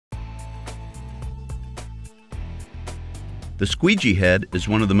The squeegee head is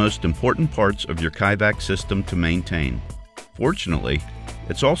one of the most important parts of your Kaivac system to maintain. Fortunately,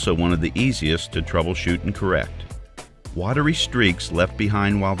 it's also one of the easiest to troubleshoot and correct. Watery streaks left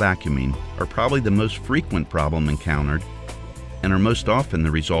behind while vacuuming are probably the most frequent problem encountered and are most often the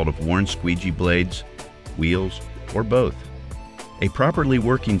result of worn squeegee blades, wheels, or both. A properly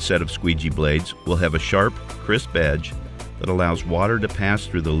working set of squeegee blades will have a sharp, crisp edge that allows water to pass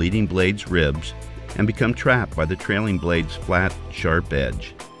through the leading blade's ribs and become trapped by the trailing blade's flat, sharp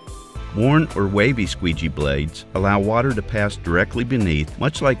edge. Worn or wavy squeegee blades allow water to pass directly beneath,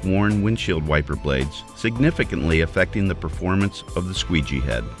 much like worn windshield wiper blades, significantly affecting the performance of the squeegee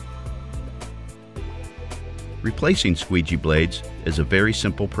head. Replacing squeegee blades is a very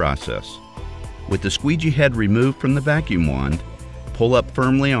simple process. With the squeegee head removed from the vacuum wand, pull up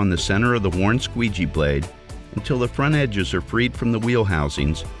firmly on the center of the worn squeegee blade until the front edges are freed from the wheel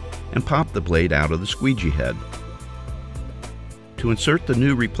housings and pop the blade out of the squeegee head. To insert the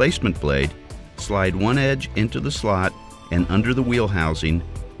new replacement blade, slide one edge into the slot and under the wheel housing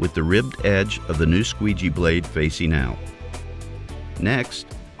with the ribbed edge of the new squeegee blade facing out. Next,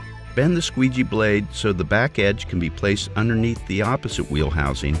 bend the squeegee blade so the back edge can be placed underneath the opposite wheel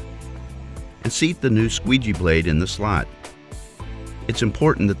housing and seat the new squeegee blade in the slot. It's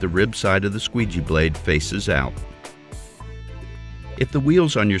important that the rib side of the squeegee blade faces out. If the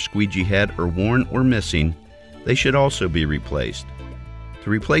wheels on your squeegee head are worn or missing, they should also be replaced.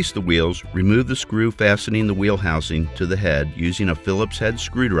 To replace the wheels, remove the screw fastening the wheel housing to the head using a Phillips head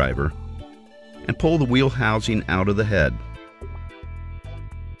screwdriver and pull the wheel housing out of the head.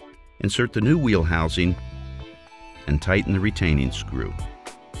 Insert the new wheel housing and tighten the retaining screw.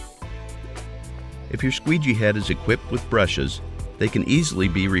 If your squeegee head is equipped with brushes, they can easily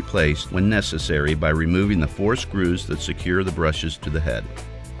be replaced when necessary by removing the 4 screws that secure the brushes to the head.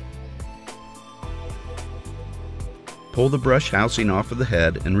 Pull the brush housing off of the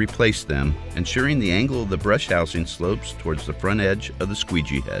head and replace them, ensuring the angle of the brush housing slopes towards the front edge of the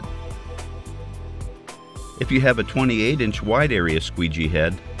squeegee head. If you have a 28-inch wide area squeegee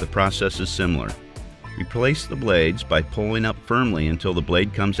head, the process is similar. Replace the blades by pulling up firmly until the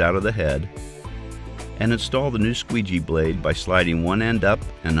blade comes out of the head, and install the new squeegee blade by sliding one end up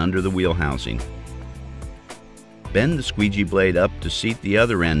and under the wheel housing. Bend the squeegee blade up to seat the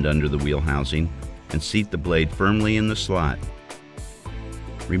other end under the wheel housing and seat the blade firmly in the slot.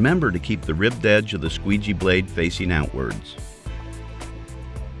 Remember to keep the ribbed edge of the squeegee blade facing outwards.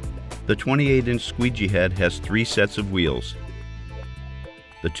 The 28-inch squeegee head has 3 sets of wheels.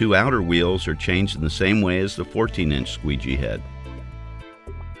 The 2 outer wheels are changed in the same way as the 14-inch squeegee head.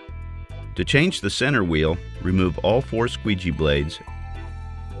 To change the center wheel, remove all 4 squeegee blades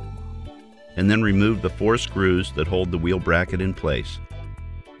and then remove the 4 screws that hold the wheel bracket in place.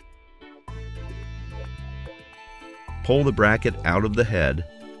 Pull the bracket out of the head.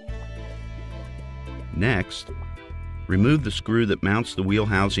 Next, remove the screw that mounts the wheel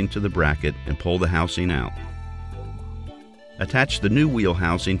housing to the bracket and pull the housing out. Attach the new wheel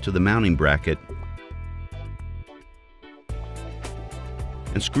housing to the mounting bracket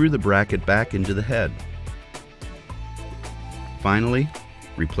and screw the bracket back into the head. Finally,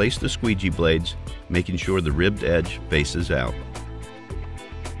 replace the squeegee blades, making sure the ribbed edge faces out.